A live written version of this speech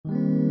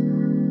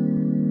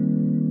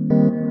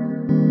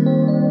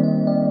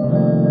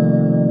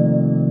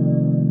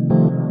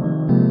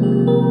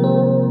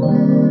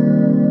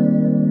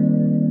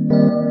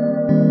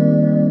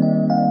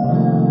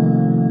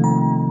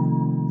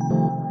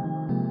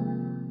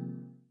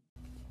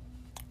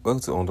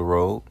Welcome to On the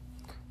Road.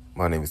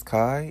 My name is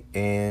Kai,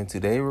 and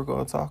today we're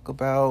going to talk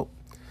about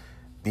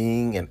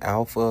being an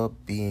alpha,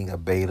 being a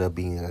beta,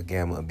 being a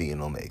gamma, and being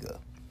an omega.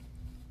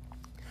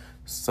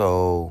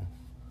 So,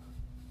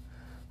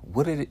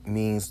 what it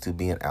means to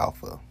be an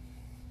alpha?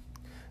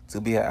 To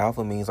be an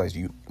alpha means like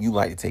you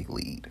like to take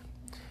lead.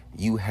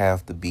 You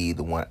have to be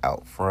the one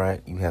out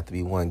front. You have to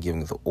be one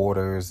giving the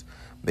orders,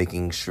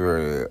 making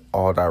sure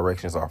all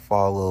directions are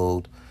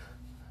followed.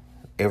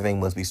 Everything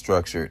must be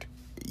structured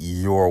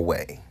your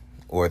way,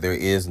 or there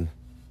is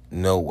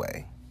no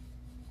way.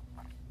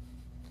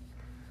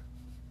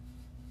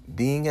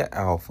 Being an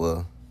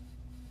alpha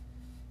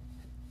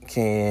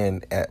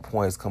can at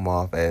points come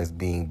off as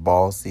being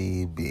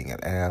bossy, being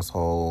an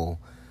asshole,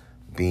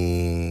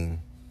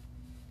 being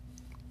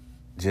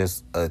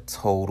just a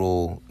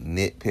total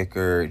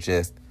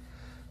nitpicker.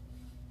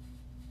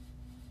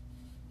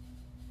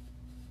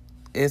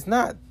 It's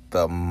not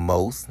the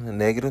most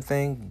negative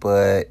thing,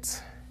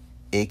 but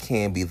it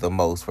can be the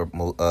most for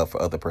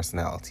other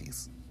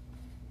personalities.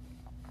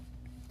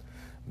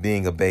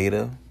 Being a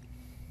beta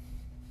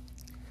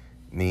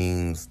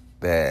means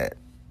that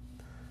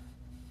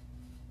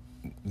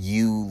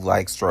you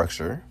like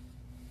structure.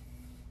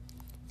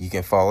 You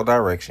can follow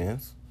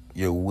directions.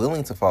 You're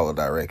willing to follow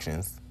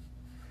directions.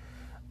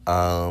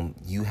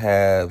 You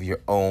have your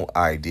own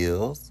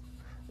ideals,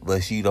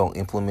 but you don't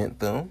implement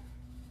them.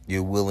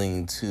 You're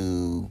willing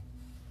to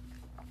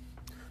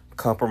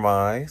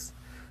compromise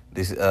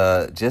this,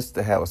 just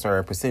to have a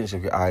certain percentage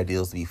of your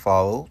ideals to be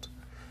followed.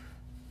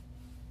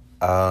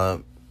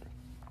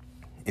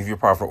 If you're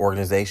part of an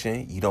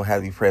organization, you don't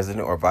have to be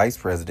president or vice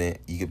president.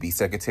 You could be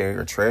secretary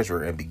or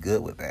treasurer and be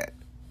good with that.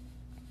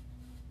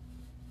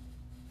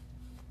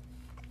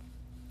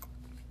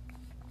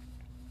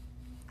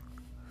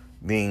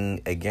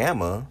 Being a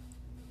gamma,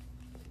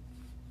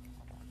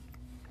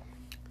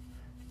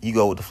 you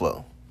go with the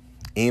flow.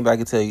 Anybody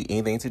can tell you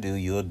anything to do,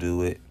 you'll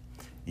do it.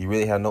 You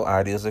really have no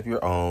ideas of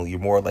your own. You're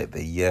more like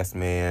the yes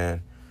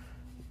man.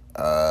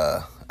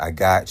 I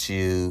got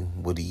you.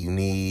 What do you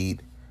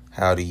need?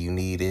 How do you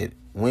need it?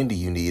 When do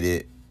you need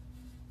it?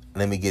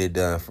 Let me get it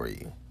done for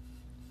you.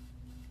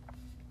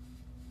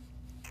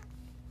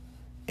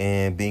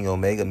 And being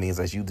omega means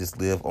that you just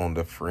live on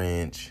the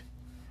fringe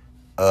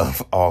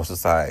of all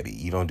society.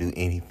 You don't do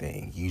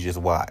anything. You just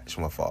watch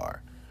from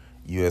afar.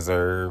 You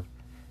observe.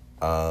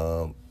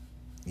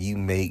 You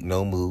make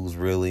no moves,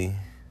 really.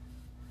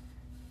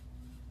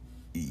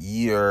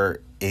 You're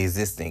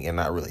existing and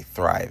not really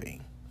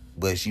thriving.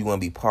 But you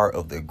want to be part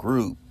of the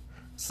group,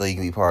 so you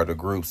can be part of the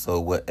group. So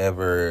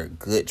whatever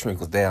good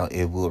trickles down,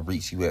 it will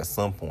reach you at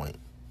some point.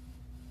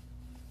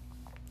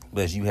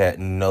 But you had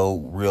no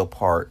real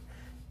part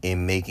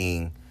in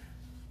making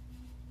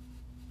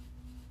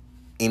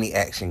any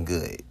action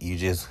good. You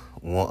just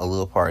want a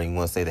little part, and you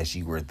want to say that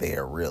you were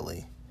there,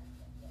 really.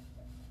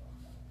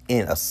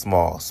 In a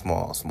small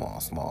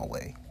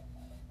way.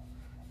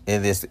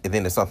 And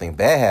then if something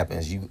bad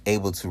happens, you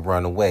able to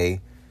run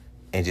away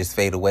and just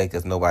fade away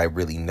because nobody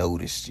really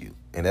noticed you.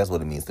 And that's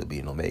what it means to be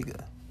an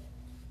omega.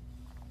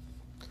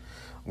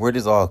 Where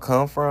does all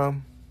come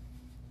from?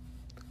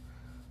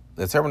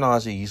 The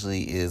terminology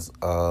usually is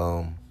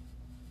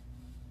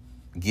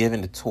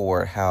given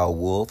toward how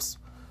wolves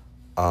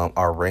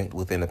are ranked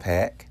within the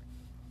pack.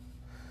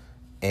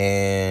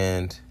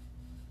 And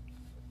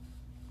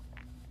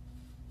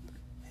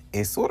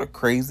it's sort of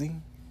crazy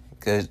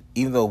because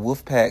even though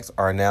wolf packs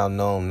are now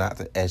known not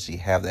to actually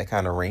have that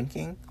kind of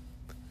ranking,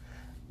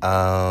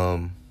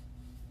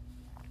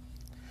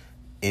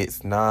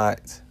 it's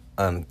not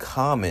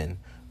uncommon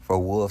for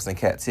wolves in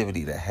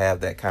captivity to have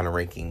that kind of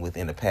ranking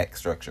within a pack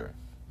structure.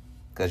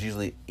 Because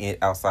usually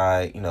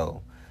outside,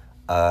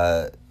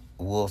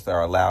 wolves that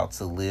are allowed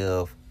to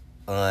live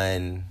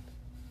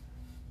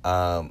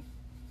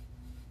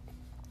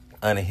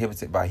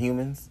uninhibited by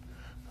humans,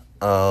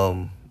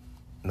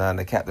 not in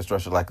a captive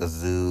structure like a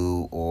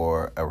zoo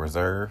or a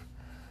reserve.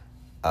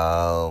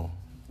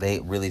 They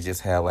really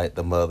just have like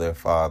the mother,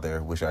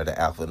 father, which are the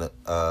alpha,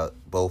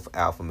 both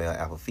alpha male,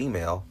 alpha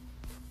female,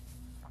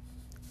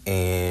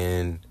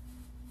 and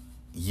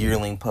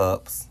yearling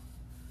pups,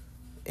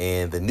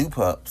 and the new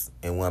pups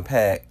in one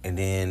pack, and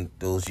then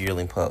those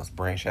yearling pups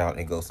branch out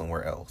and go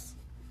somewhere else.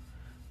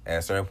 At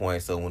a certain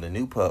point, so when the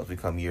new pups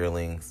become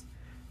yearlings,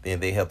 then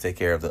they help take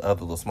care of the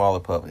other little smaller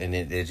pups, and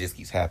then it just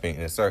keeps happening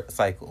in a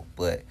cycle.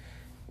 But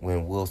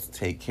when wolves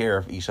take care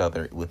of each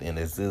other within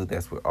the zoo,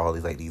 that's where all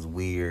these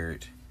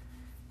weird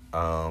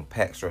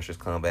pack structures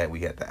come back. We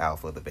got the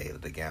alpha, the beta,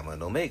 the gamma,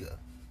 and omega.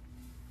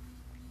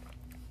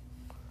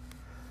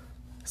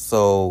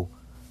 So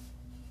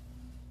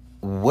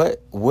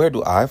where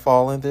do I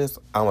fall in this?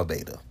 I'm a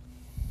beta.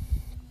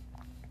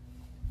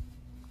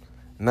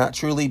 Not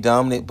truly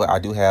dominant, but I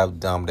do have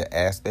dominant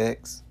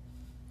aspects.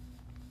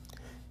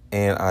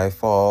 And I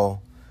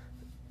fall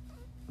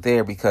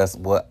there because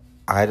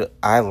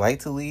I like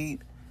to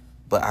lead,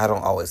 but I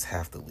don't always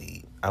have to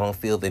lead. I don't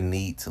feel the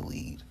need to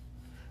lead.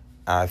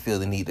 I feel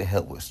the need to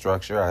help with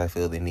structure. I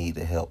feel the need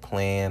to help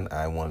plan.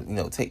 I want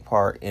to, take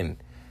part in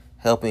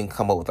helping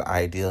come up with the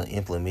idea and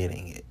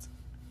implementing it.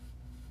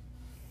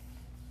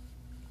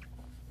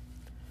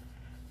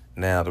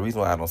 Now, the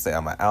reason why I don't say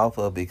I'm an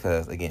alpha,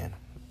 because, again,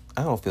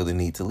 I don't feel the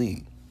need to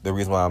lead. The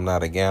reason why I'm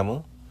not a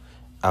gamma,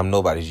 I'm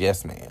nobody's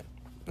yes man.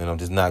 And I'm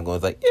just not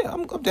going to yeah,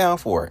 I'm down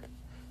for it.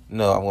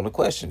 No, I'm going to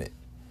question it.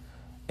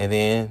 And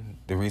then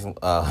the reason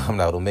I'm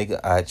not omega,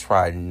 I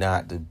try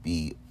not to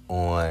be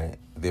on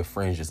the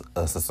fringes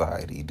of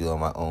society doing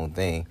my own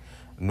thing,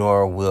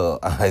 nor will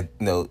I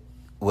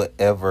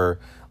whatever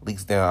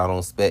leaks down, I don't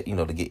expect,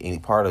 to get any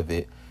part of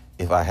it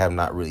if I have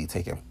not really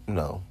taken,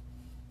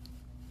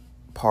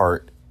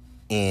 part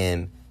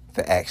in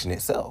the action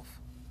itself.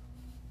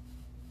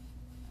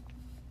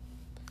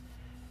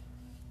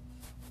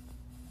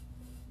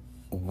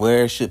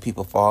 Where should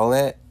people fall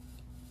at?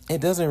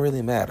 It doesn't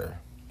really matter.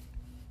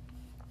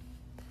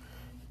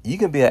 You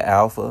can be an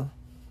alpha,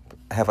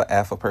 have an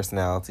alpha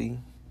personality,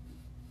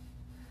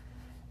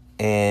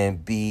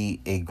 and be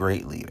a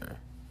great leader.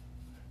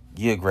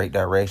 Give great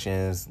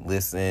directions,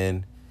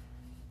 listen,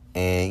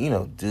 and,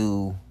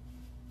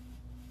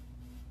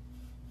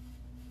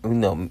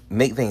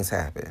 make things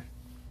happen.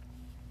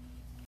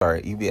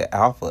 Sorry, you be an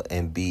alpha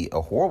and be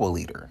a horrible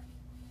leader.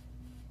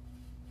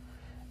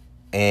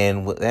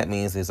 And what that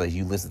means is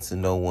you listen to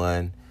no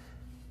one.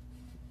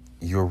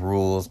 Your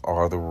rules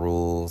are the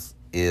rules.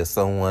 If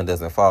someone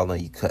doesn't follow,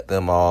 you cut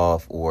them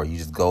off, or you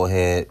just go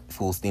ahead,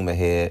 full steam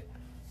ahead,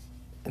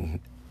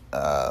 and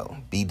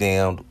be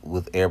damned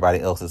with everybody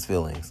else's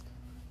feelings.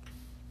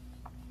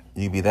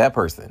 You be that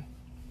person.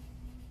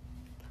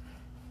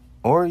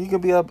 Or you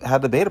can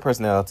have the beta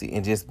personality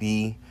and just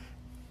be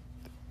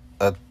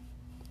a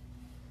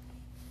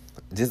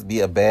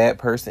bad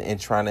person and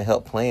trying to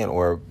help plan,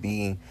 or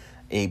being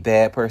a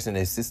bad person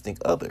assisting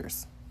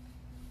others,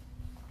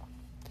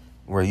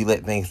 where you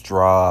let things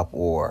drop,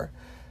 or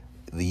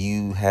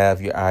you have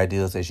your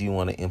ideas that you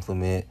want to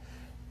implement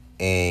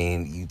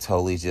and you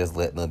totally just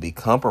let them be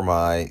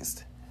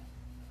compromised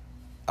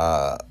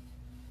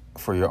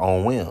for your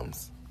own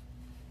whims.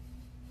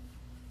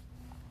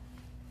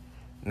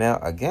 Now,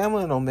 a gamma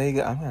and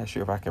omega, I'm not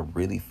sure if I can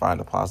really find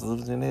the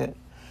positives in it.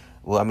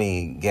 Well, I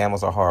mean,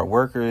 gammas are hard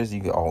workers.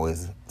 You can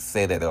always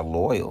say that they're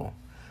loyal,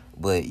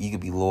 but you could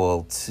be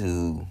loyal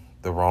to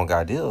the wrong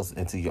ideals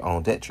and to your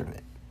own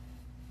detriment.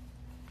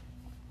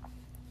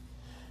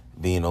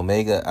 Being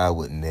omega, I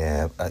would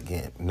never,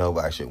 again,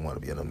 nobody should want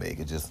to be an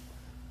omega, just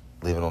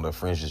living on the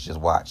fringes, just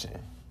watching.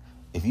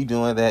 If you're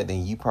doing that,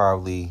 then if you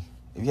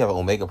have an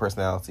omega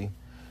personality,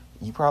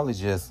 you probably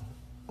just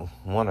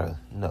want to,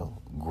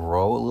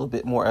 grow a little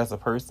bit more as a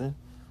person,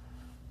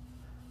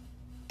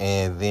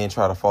 and then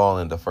try to fall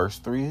in the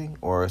first three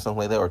or something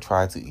like that, or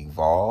try to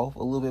evolve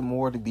a little bit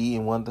more to be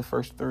in one of the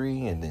first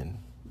three, and then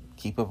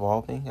keep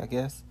evolving, I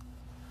guess.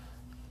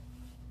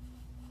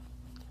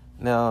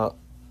 Now,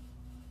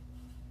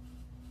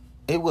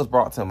 it was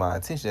brought to my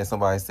attention that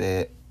somebody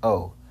said,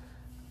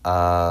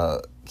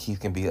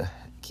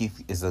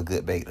 Keith is a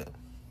good beta.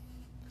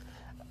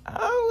 I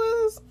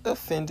was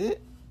offended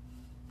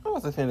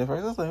first.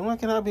 I was like, why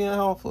can't I be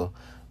unhelpful?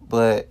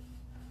 But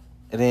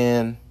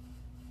then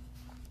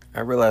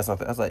I realized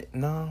something. I was like,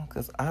 no,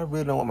 because I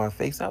really don't want my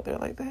face out there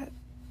like that.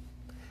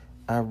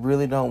 I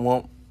really don't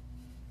want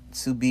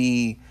to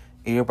be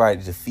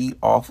everybody to feed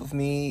off of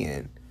me,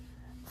 and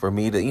for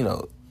me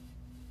to,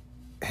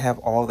 have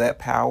all that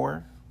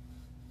power.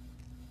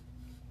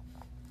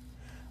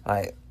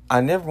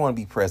 I never want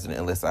to be president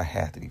unless I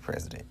have to be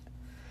president.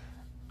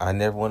 I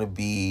never want to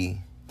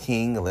be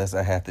king unless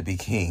I have to be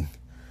king.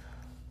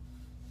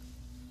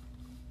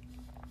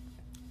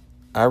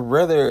 I'd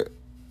rather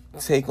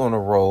take on a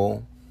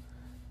role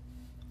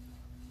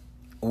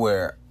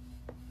where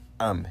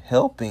I'm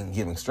helping,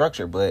 giving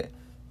structure, but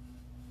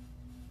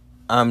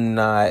I'm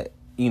not,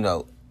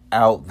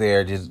 out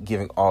there just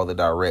giving all the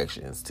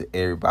directions to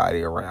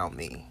everybody around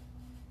me.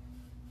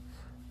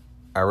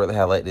 I'd rather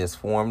have this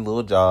formed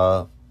little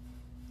job,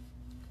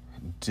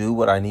 do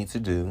what I need to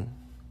do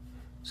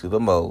to the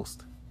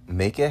most,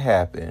 make it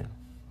happen,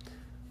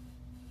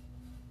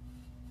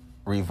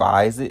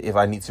 revise it if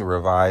I need to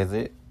revise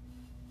it,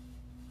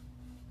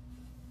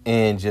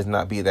 and just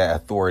not be that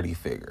authority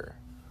figure.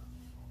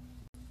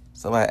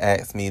 Somebody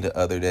asked me the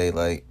other day,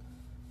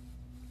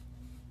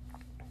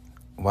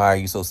 why are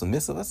you so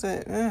submissive? I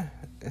said,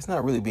 it's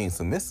not really being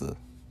submissive.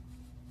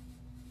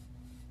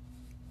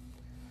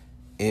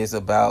 It's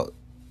about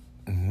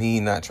me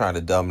not trying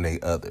to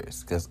dominate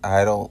others, because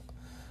I don't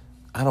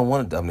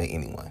want to dominate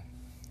anyone.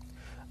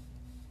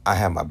 I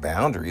have my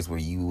boundaries where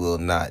you will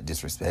not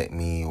disrespect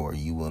me, or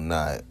you will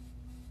not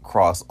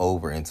cross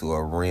over into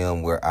a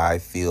realm where I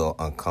feel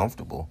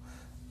uncomfortable.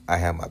 I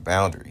have my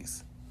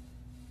boundaries.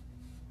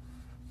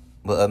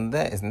 But other than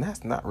that,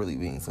 that's not really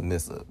being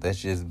submissive.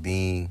 That's just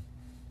being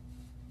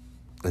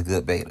a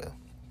good beta.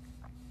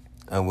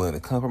 I'm willing to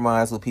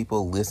compromise with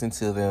people, listen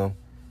to them,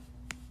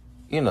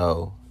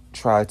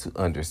 try to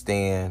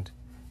understand,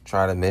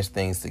 try to mesh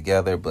things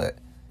together. But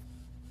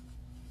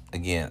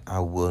again, I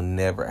will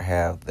never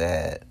have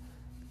that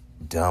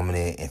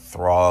dominant,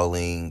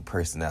 enthralling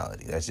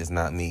personality. That's just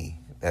not me.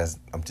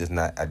 I'm just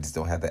not. I just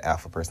don't have the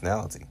alpha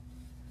personality.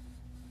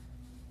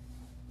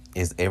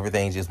 Is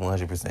everything just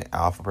 100%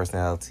 alpha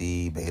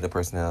personality, beta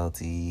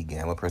personality,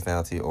 gamma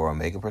personality, or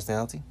omega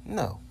personality?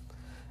 No.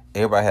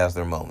 Everybody has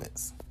their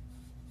moments.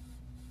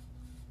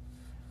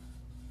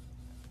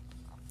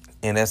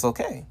 And that's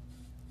okay.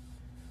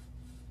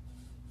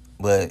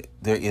 But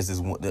there is this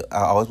one,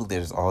 I always believe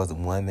there's always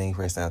one main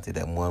personality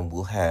that one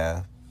will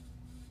have,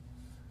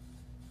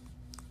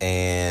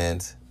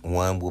 and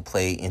one will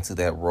play into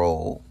that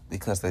role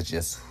because that's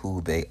just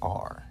who they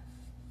are.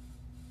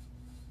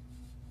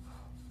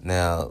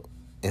 Now,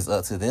 it's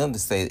up to them to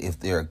say if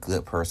they're a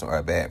good person or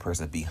a bad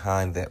person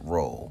behind that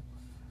role.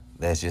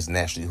 That's just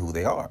naturally who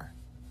they are.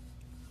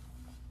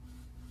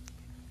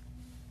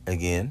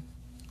 Again,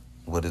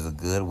 what is a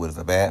good, what is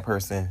a bad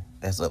person,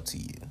 that's up to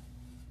you.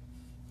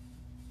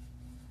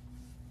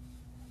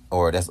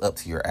 Or that's up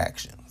to your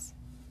actions.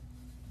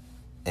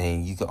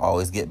 And you can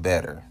always get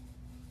better.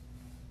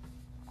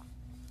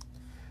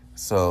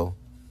 So,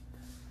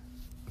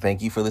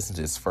 thank you for listening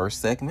to this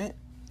first segment.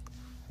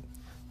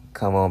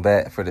 Come on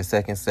back for the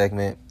second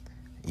segment.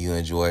 You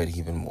enjoy it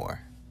even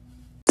more.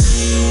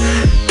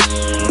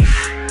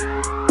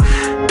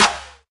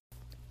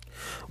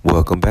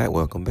 Welcome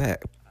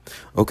back.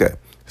 Okay,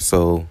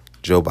 so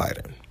Joe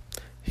Biden.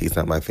 He's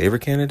not my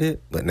favorite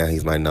candidate, but now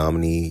he's my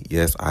nominee.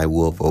 Yes, I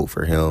will vote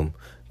for him.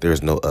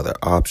 There's no other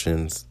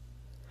options.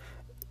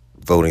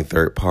 Voting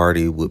third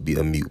party would be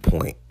a moot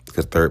point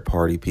because third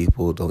party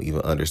people don't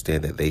even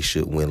understand that they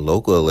should win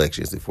local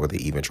elections before they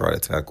even try to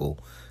tackle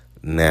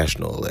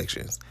national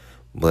elections.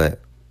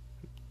 But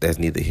that's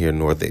neither here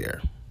nor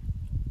there.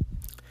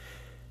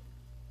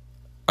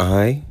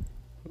 I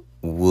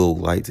would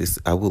like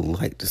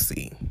to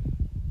see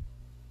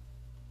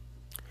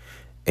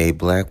a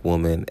black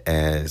woman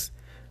as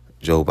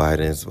Joe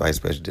Biden's vice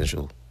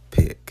presidential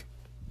pick.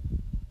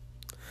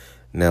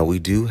 Now, we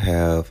do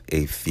have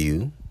a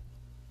few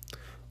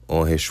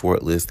on his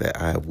short list that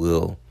I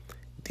will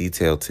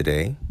detail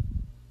today.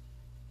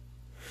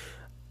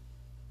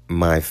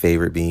 My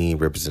favorite being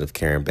Representative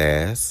Karen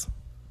Bass,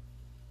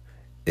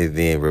 and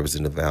then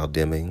Representative Val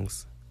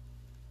Demings,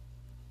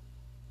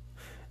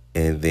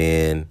 and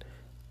then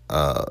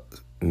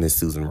Miss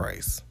Susan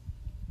Rice.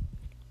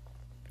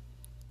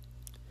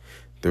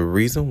 The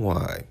reason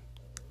why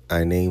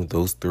I named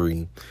those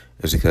three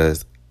is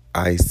because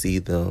I see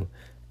them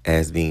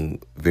as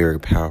being very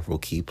powerful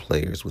key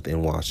players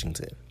within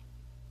Washington.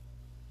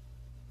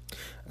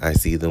 I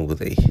see them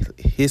with a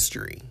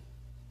history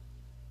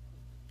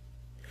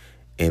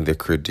and the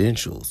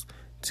credentials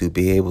to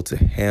be able to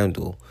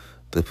handle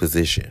the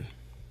position.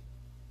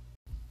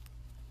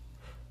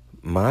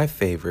 My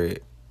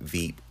favorite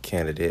VEEP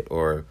candidate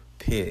or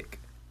pick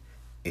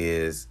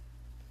is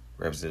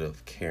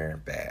Representative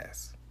Karen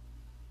Bass.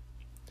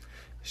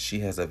 She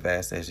has a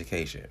vast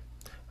education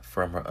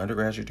from her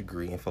undergraduate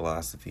degree in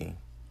philosophy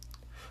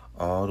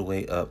all the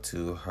way up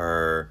to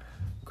her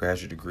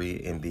graduate degree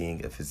in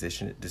being a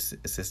physician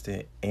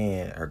assistant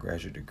and her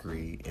graduate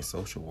degree in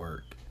social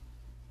work.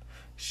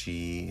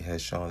 She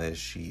has shown that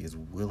she is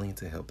willing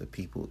to help the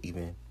people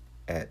even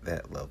at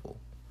that level.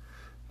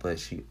 But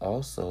she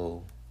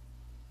also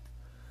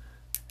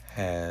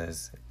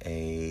has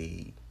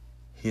a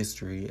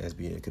history as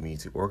being a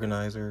community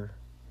organizer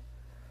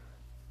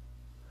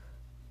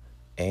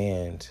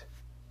and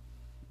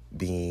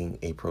being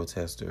a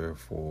protester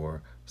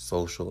for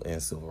social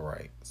and civil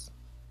rights.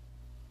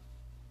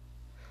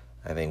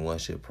 I think one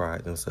should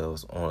pride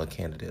themselves on a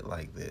candidate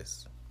like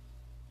this.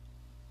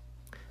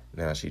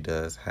 Now, she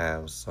does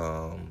have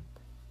some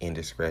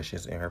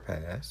indiscretions in her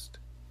past,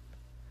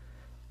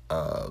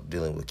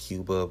 dealing with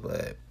Cuba,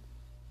 but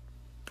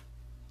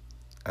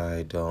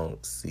I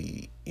don't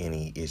see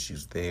any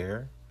issues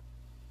there.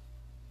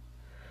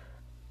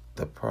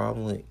 The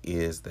problem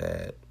is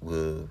that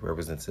with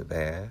Representative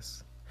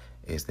Bass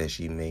is that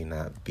she may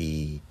not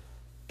be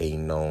a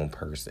known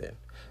person,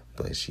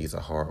 but she's a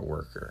hard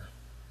worker.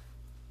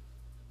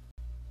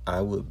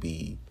 I would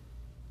be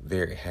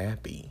very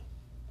happy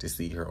to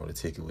see her on the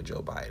ticket with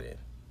Joe Biden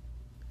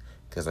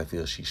because I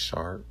feel she's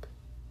sharp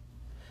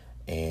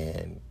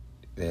and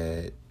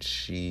that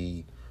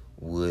she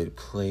would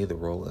play the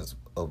role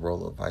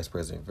of vice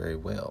president very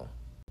well.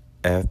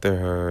 After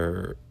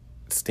her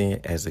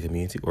stint as a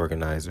community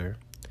organizer,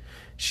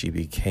 she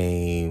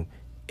became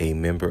a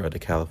member of the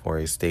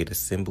California State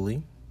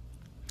Assembly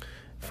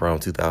from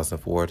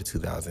 2004 to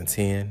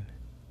 2010.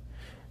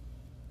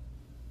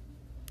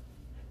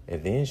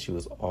 And then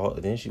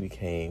she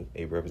became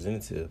a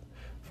representative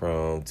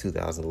from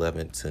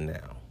 2011 to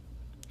now.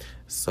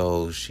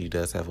 So she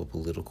does have a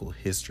political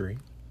history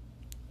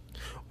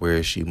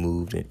where she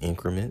moved in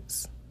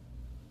increments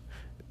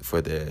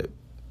for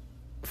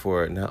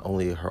not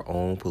only her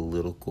own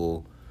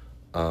political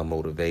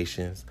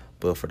motivations,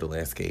 but for the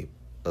landscape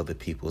of the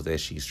people that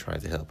she's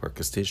trying to help her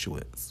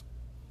constituents.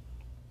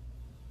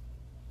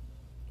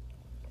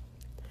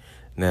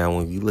 Now,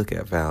 when we look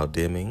at Val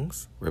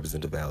Demings,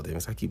 Representative Val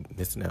Demings, I keep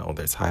missing out on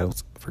their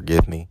titles,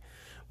 forgive me.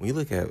 When you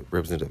look at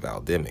Representative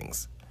Val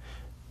Demings,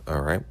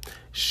 All right.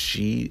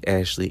 She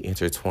actually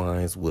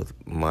intertwines with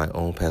my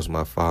own past,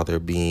 my father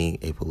being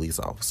a police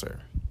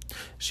officer.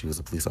 She was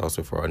a police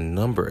officer for a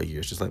number of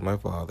years, just like my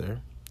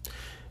father.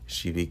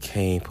 She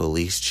became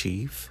police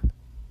chief.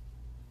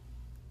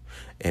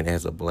 And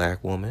as a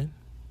black woman,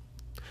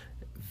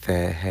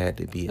 that had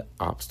to be an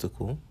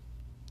obstacle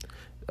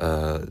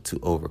to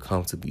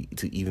overcome,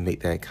 to even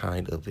make that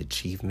kind of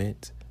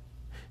achievement.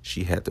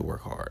 She had to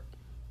work hard.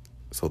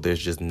 So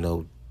there's just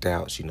no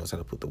doubt she knows how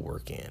to put the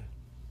work in.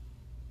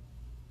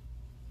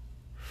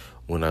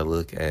 When I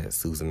look at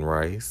Susan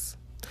Rice,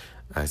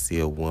 I see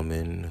a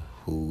woman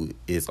who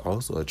is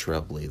also a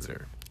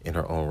trailblazer in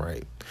her own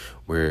right,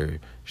 where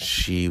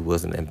she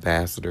was an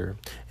ambassador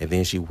and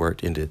then she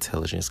worked in the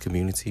intelligence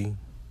community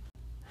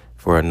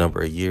for a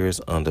number of years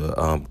under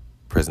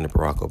President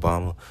Barack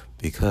Obama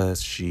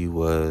because she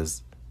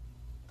was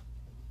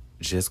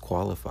just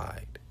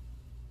qualified.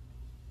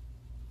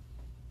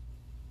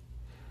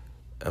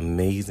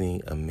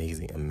 Amazing,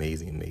 amazing,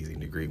 amazing, amazing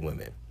degree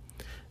women.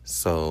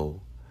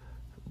 So,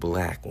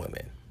 black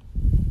women.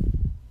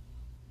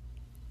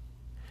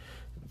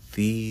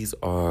 These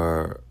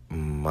are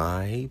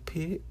my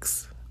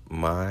picks,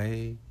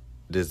 my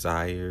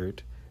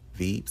desired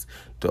VEEPs.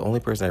 The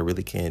only person I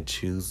really can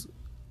choose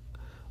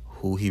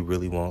who he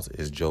really wants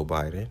is Joe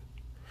Biden,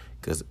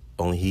 because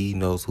only he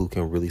knows who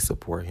can really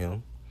support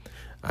him.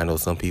 I know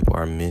some people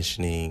are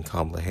mentioning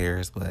Kamala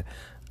Harris, but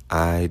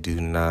I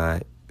do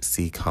not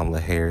see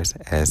Kamala Harris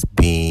as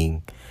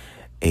being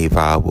a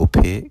viable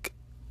pick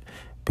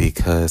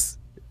because,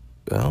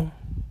 well,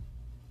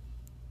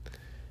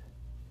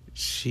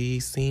 she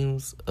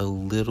seems a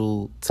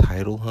little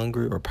title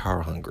hungry or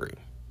power hungry.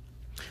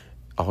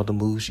 All the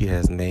moves she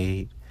has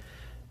made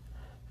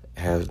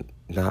have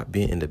not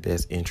been in the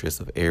best interest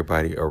of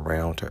everybody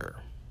around her.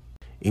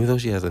 Even though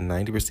she has a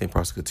 90%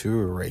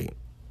 prosecutorial rate,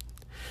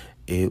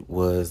 it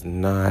was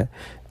not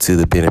to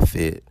the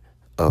benefit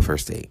of her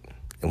state.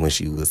 And when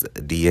she was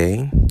a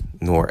DA,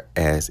 nor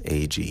as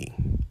AG.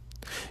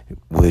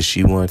 What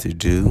she wanted to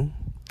do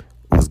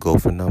was go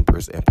for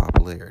numbers and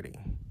popularity.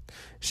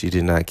 She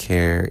did not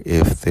care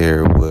if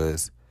there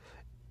was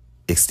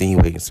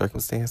extenuating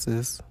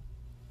circumstances.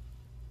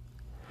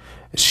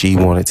 She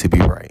wanted to be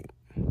right.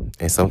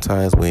 And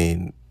sometimes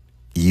when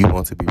you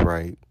want to be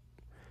right,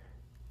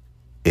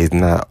 it's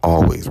not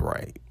always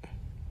right.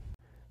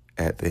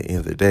 At the end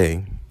of the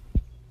day,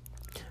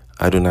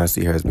 I do not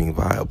see her as being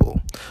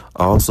viable.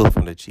 Also,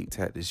 from the cheap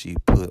tactics she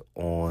put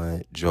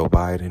on Joe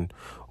Biden,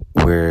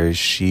 where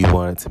she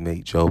wanted to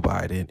make Joe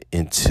Biden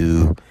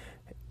into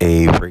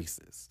a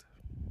racist.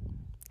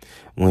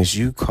 Once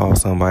you call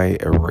somebody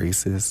a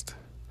racist,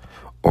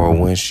 or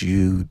once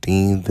you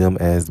deem them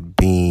as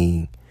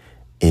being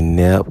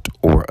inept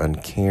or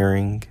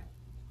uncaring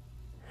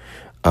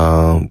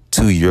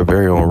to your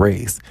very own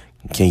race,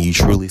 can you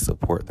truly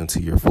support them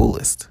to your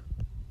fullest?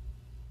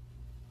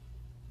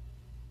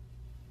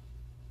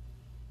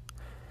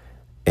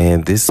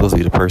 And this is supposed to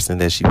be the person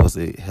that she was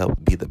to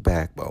help be the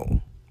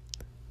backbone.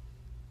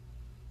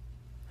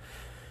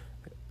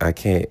 I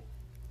can't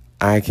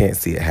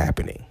see it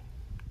happening.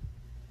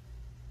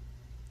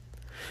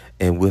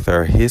 And with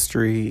her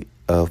history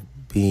of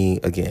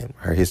being, again,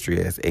 her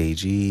history as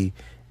AG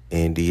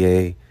and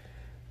DA,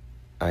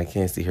 I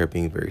can't see her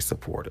being very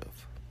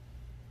supportive.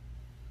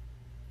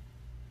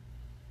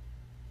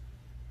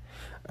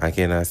 I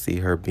cannot see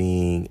her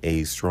being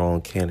a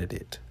strong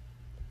candidate.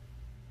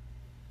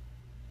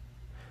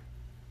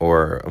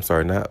 Or, I'm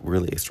sorry, not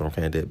really a strong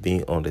candidate,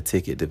 being on the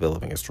ticket,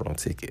 developing a strong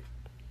ticket.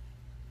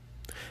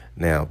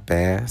 Now,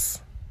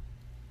 Bass,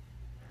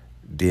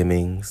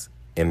 Demings,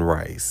 and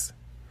Rice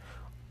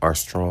are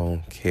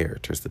strong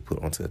characters to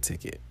put onto a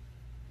ticket.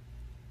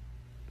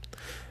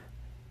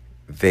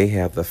 They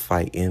have the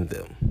fight in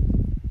them.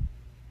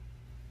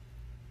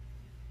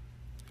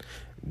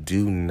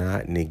 Do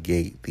not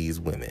negate these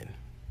women.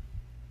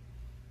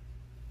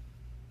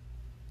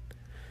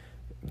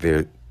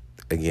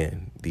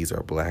 These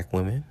are black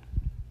women.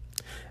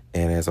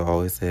 And as I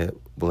always said,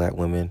 black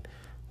women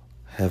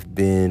have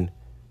been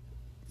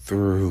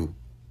through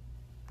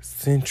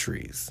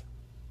centuries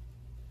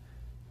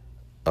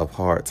of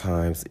hard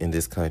times in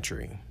this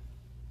country.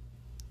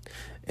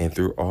 And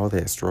through all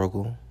that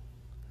struggle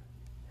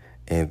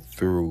and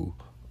through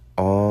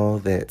all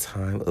that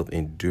time of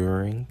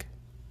enduring,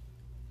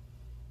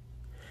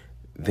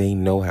 they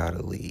know how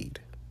to lead.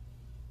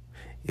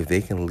 If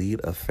they can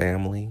lead a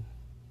family,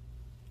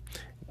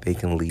 they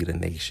can lead a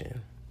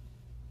nation.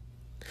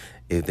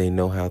 If they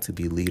know how to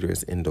be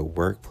leaders in the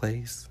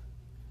workplace,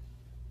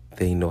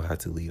 they know how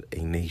to lead a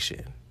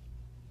nation.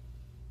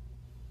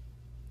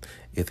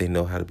 If they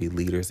know how to be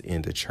leaders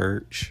in the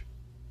church,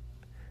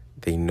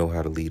 they know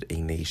how to lead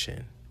a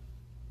nation.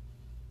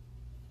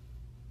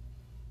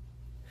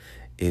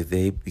 If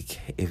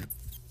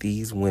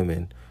these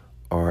women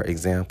are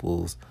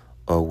examples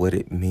of what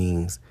it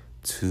means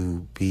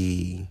to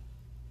be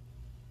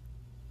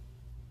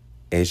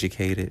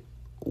educated,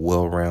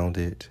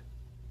 well-rounded,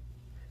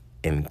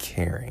 and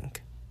caring.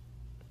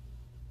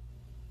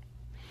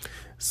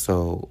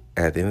 So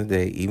at the end of the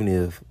day, even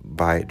if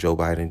Joe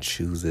Biden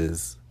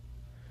chooses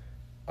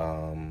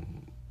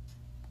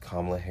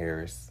Kamala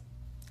Harris,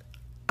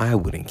 I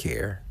wouldn't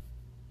care.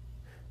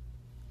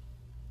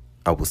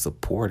 I would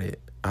support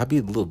it. I'd be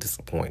a little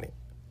disappointed.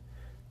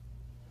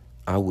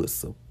 I would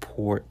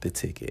support the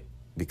ticket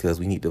because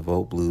we need to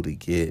vote blue to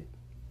get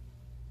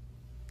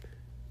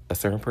a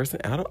certain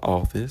person out of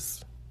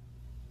office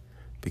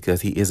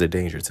because he is a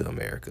danger to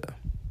America.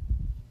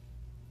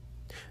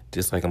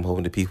 Just like I'm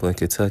hoping the people in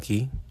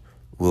Kentucky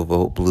will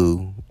vote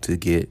blue to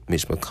get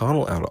Mitch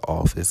McConnell out of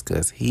office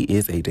because he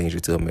is a danger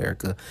to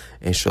America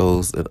and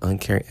shows an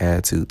uncaring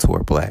attitude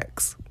toward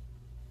blacks.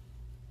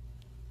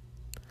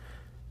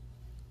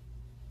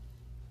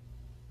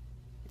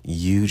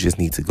 You just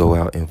need to go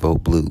out and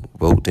vote blue.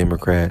 Vote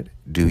Democrat,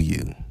 do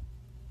you?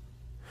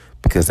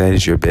 Because that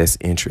is your best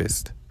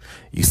interest.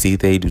 You see,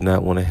 they do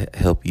not want to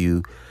help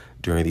you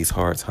during these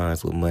hard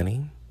times with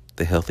money,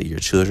 the health of your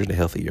children, the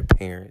health of your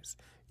parents,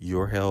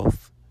 your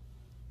health.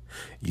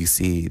 You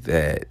see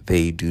that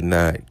they do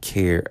not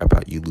care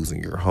about you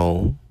losing your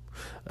home,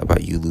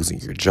 about you losing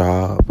your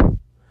job.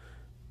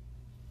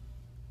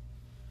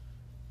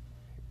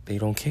 They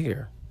don't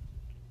care.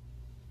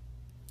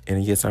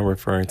 And yes, I'm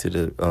referring to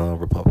the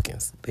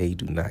Republicans. They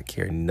do not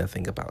care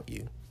nothing about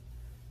you.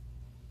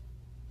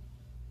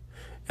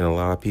 And a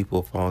lot of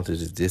people fall into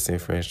this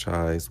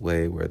disenfranchised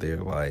way where they're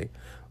like,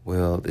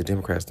 well, the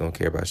Democrats don't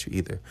care about you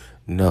either.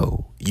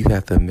 No, you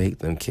have to make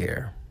them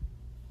care.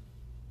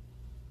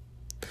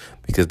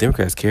 Because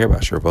Democrats care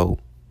about your vote.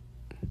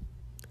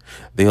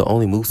 They'll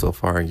only move so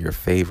far in your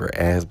favor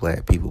as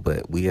black people,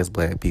 but we as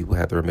black people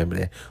have to remember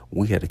that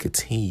we have to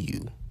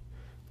continue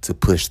to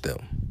push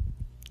them.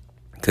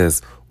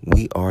 Because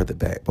we are the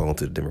backbone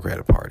to the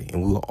Democratic Party,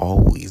 and we will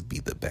always be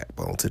the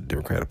backbone to the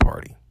Democratic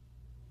Party.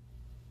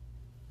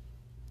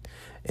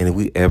 And if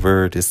we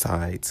ever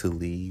decide to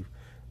leave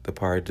the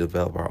party to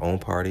develop our own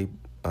party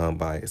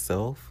by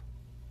itself,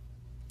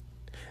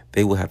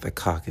 they will have to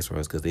caucus for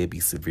us because they'd be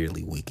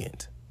severely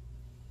weakened.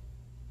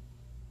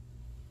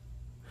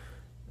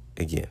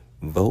 Again,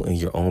 vote in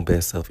your own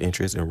best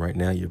self-interest, and right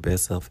now your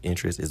best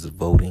self-interest is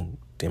voting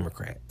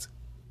Democrat.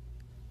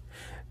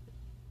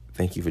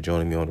 Thank you for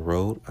joining me on the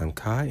road. I'm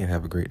Kai, and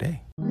have a great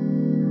day.